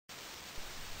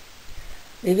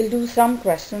We will do some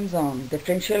questions on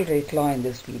differential rate law in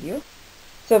this video.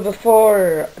 So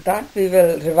before that, we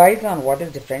will revise on what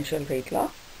is differential rate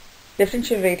law.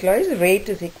 Differential rate law is rate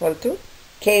is equal to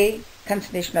k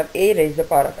consternation of a raised to the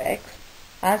power of x.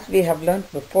 As we have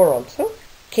learnt before also,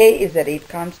 k is the rate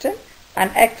constant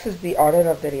and x is the order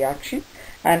of the reaction.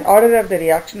 And order of the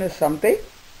reaction is something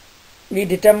we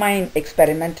determine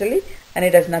experimentally, and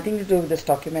it has nothing to do with the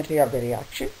stoichiometry of the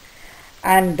reaction.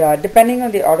 And depending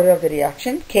on the order of the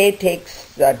reaction, k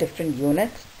takes different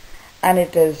units, and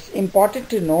it is important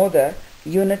to know the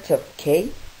units of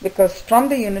k, because from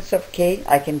the units of k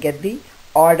I can get the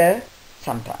order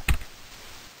sometime.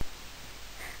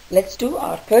 Let's do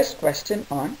our first question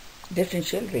on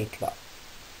differential rate law.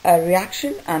 A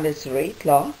reaction and its rate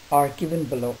law are given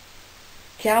below.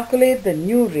 Calculate the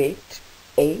new rate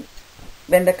A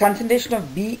when the concentration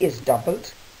of B is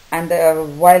doubled and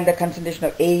while the concentration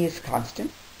of A is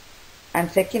constant.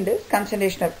 And second is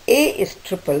concentration of A is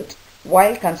tripled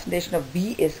while concentration of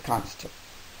B is constant.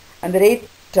 And the rate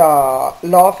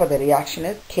law for the reaction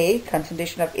is K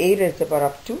concentration of A raised to the power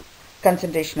of 2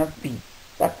 concentration of B.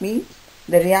 That means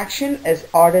the reaction is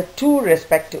order 2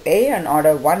 respect to A and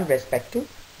order 1 respect to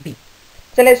B.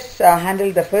 So let's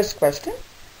handle the first question.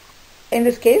 In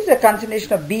this case, the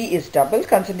concentration of B is double,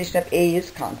 concentration of A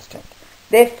is constant.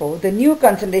 Therefore, the new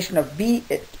concentration of B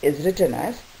is written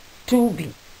as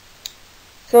 2B.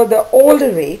 So the old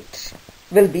rate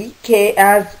will be K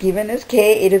as given is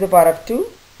K a to the power of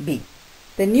 2B.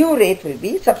 The new rate will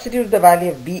be substitute the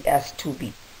value of B as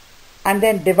 2B and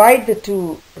then divide the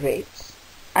two rates,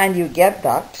 and you get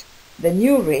that the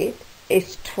new rate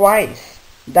is twice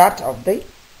that of the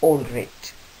old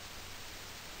rate.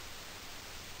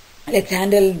 Let's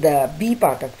handle the B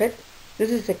part of it. This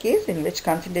is the case in which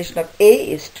concentration of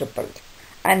A is tripled.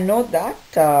 And note that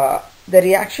the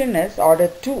reaction is order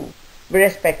 2 with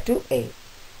respect to A.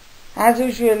 As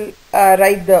usual,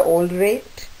 write the old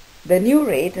rate. The new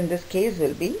rate in this case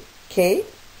will be K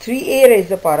 3A raised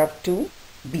to the power of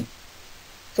 2B.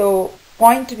 So,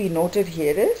 point to be noted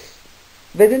here is,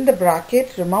 within the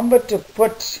bracket, remember to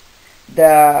put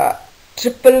the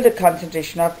triple the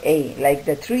concentration of A, like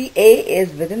the 3A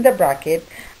is within the bracket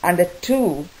and the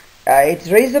 2, it's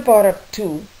raised to the power of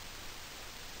 2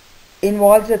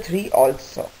 involves the 3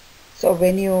 also. So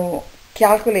when you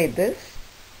calculate this,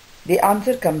 the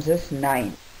answer comes as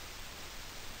 9.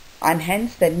 And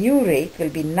hence the new rate will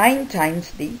be 9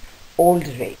 times the old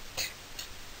rate.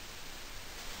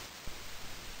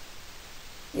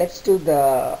 Let's do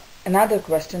another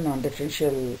question on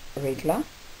differential rate law.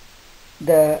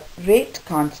 The rate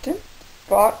constant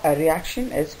for a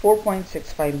reaction is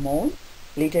 4.65 mole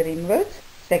liter inverse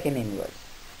second inverse.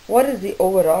 What is the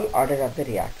overall order of the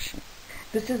reaction?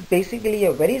 This is basically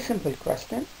a very simple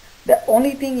question. The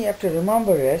only thing you have to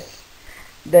remember is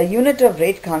the unit of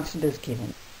rate constant is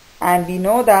given. And we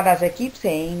know that, as I keep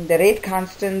saying, the rate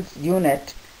constant's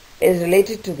unit is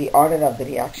related to the order of the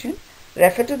reaction.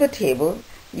 Refer to the table.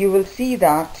 You will see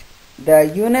that the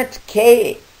unit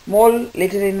K mole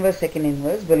liter inverse second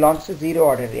inverse belongs to zero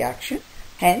order reaction.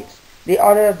 Hence, the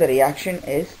order of the reaction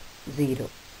is 0.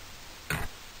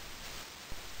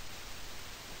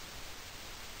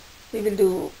 We will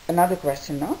do another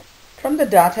question now. From the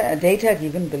data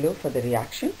given below for the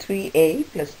reaction, 3A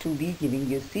plus 2B giving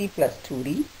you C plus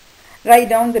 2D, write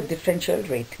down the differential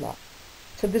rate law.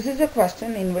 So this is a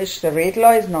question in which the rate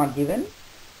law is not given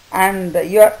and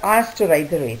you are asked to write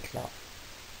the rate law.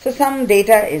 So some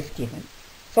data is given.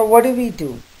 So what do we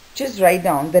do? Just write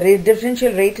down the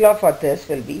differential rate law for this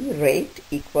will be rate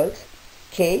equals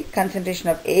K concentration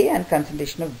of A and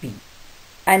concentration of B.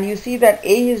 And you see that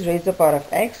A is raised to the power of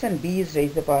X and B is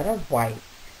raised to the power of Y.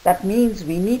 That means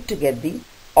we need to get the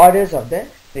orders of the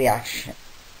reaction.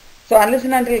 So unless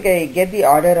and until I get the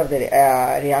order of the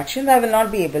reaction, I will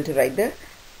not be able to write the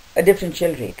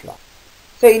differential rate law.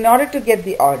 So in order to get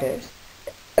the orders,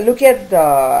 look at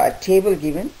the table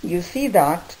given. You see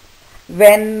that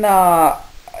when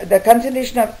the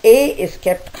concentration of A is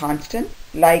kept constant,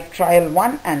 like trial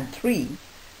 1 and 3,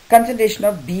 concentration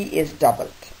of B is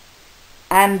doubled.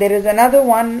 And there is another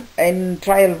one in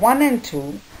trial 1 and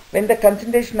 2, when the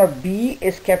concentration of B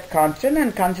is kept constant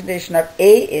and concentration of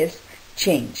A is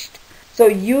changed. So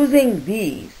using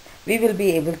these, we will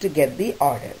be able to get the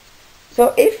orders.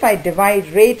 So if I divide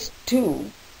rate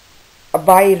 2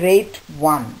 by rate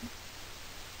 1,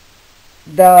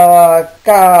 the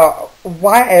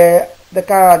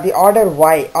order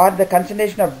Y or the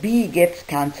concentration of B gets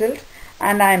cancelled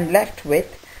and I am left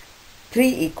with 3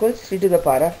 equals 3 to the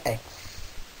power of X.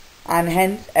 And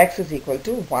hence X is equal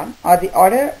to 1, or the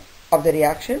order of the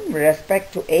reaction with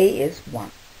respect to A is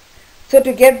 1. So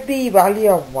to get the value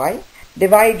of y,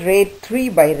 divide rate 3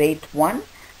 by rate 1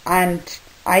 and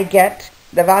I get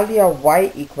the value of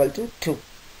y equal to 2.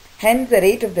 Hence the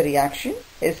rate of the reaction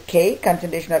is K,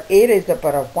 concentration of A raised to the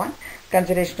power of 1,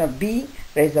 concentration of B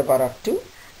raised to the power of 2,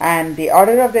 and the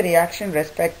order of the reaction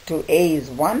respect to A is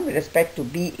 1, respect to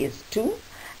B is 2,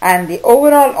 and the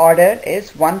overall order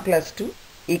is 1 plus 2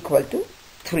 equal to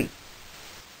 3.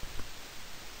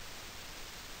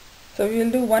 So we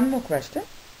will do one more question.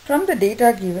 From the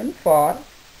data given for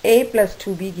A plus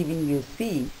 2B giving you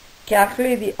C,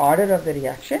 calculate the order of the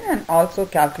reaction and also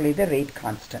calculate the rate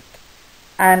constant.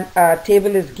 And a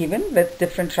table is given with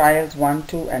different trials 1,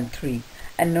 2 and 3.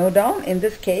 And note down, in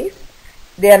this case,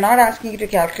 they are not asking you to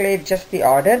calculate just the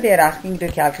order, they are asking you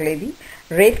to calculate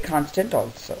the rate constant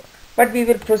also. But we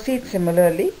will proceed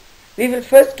similarly. We will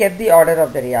first get the order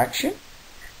of the reaction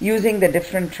using the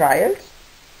different trials.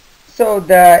 So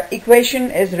the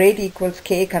equation is rate equals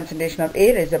K, concentration of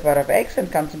A raised to the power of X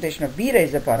and concentration of B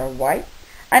raised to the power of Y,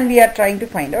 and we are trying to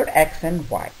find out X and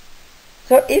Y.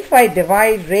 So if I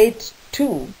divide rate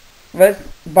 2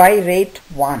 by rate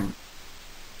 1,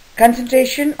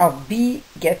 concentration of B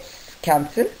gets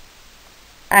cancelled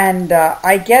and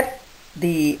I get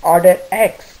the order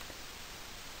X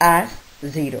as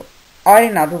 0, or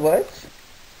in other words,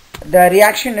 the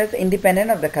reaction is independent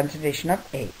of the concentration of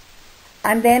A.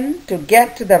 And then to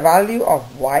get the value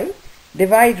of Y,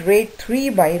 divide rate 3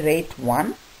 by rate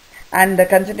 1 and the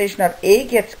concentration of A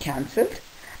gets cancelled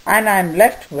and I am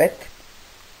left with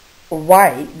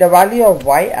Y, the value of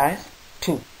Y as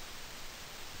 2.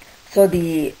 So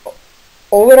the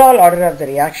overall order of the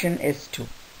reaction is 2.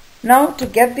 Now to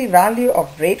get the value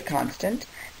of rate constant,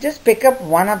 just pick up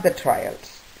one of the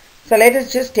trials. So let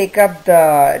us just take up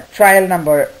the trial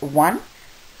number 1.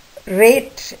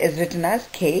 Rate is written as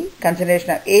K, concentration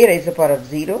of A raised to the power of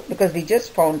 0, because we just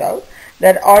found out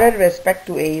that order with respect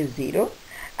to A is 0,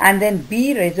 and then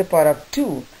B raised to the power of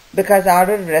 2 because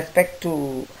order with respect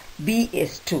to B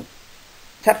is 2.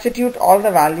 Substitute all the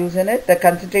values in it. The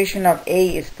concentration of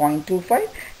A is 0.25,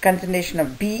 concentration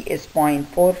of B is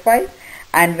 0.45,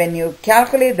 and when you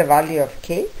calculate the value of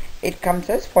K, it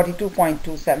comes as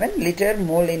 42.27 liter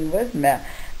mole inverse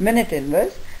minute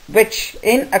inverse, which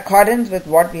in accordance with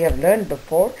what we have learned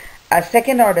before, a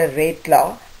second order rate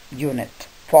law unit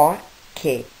for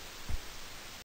K.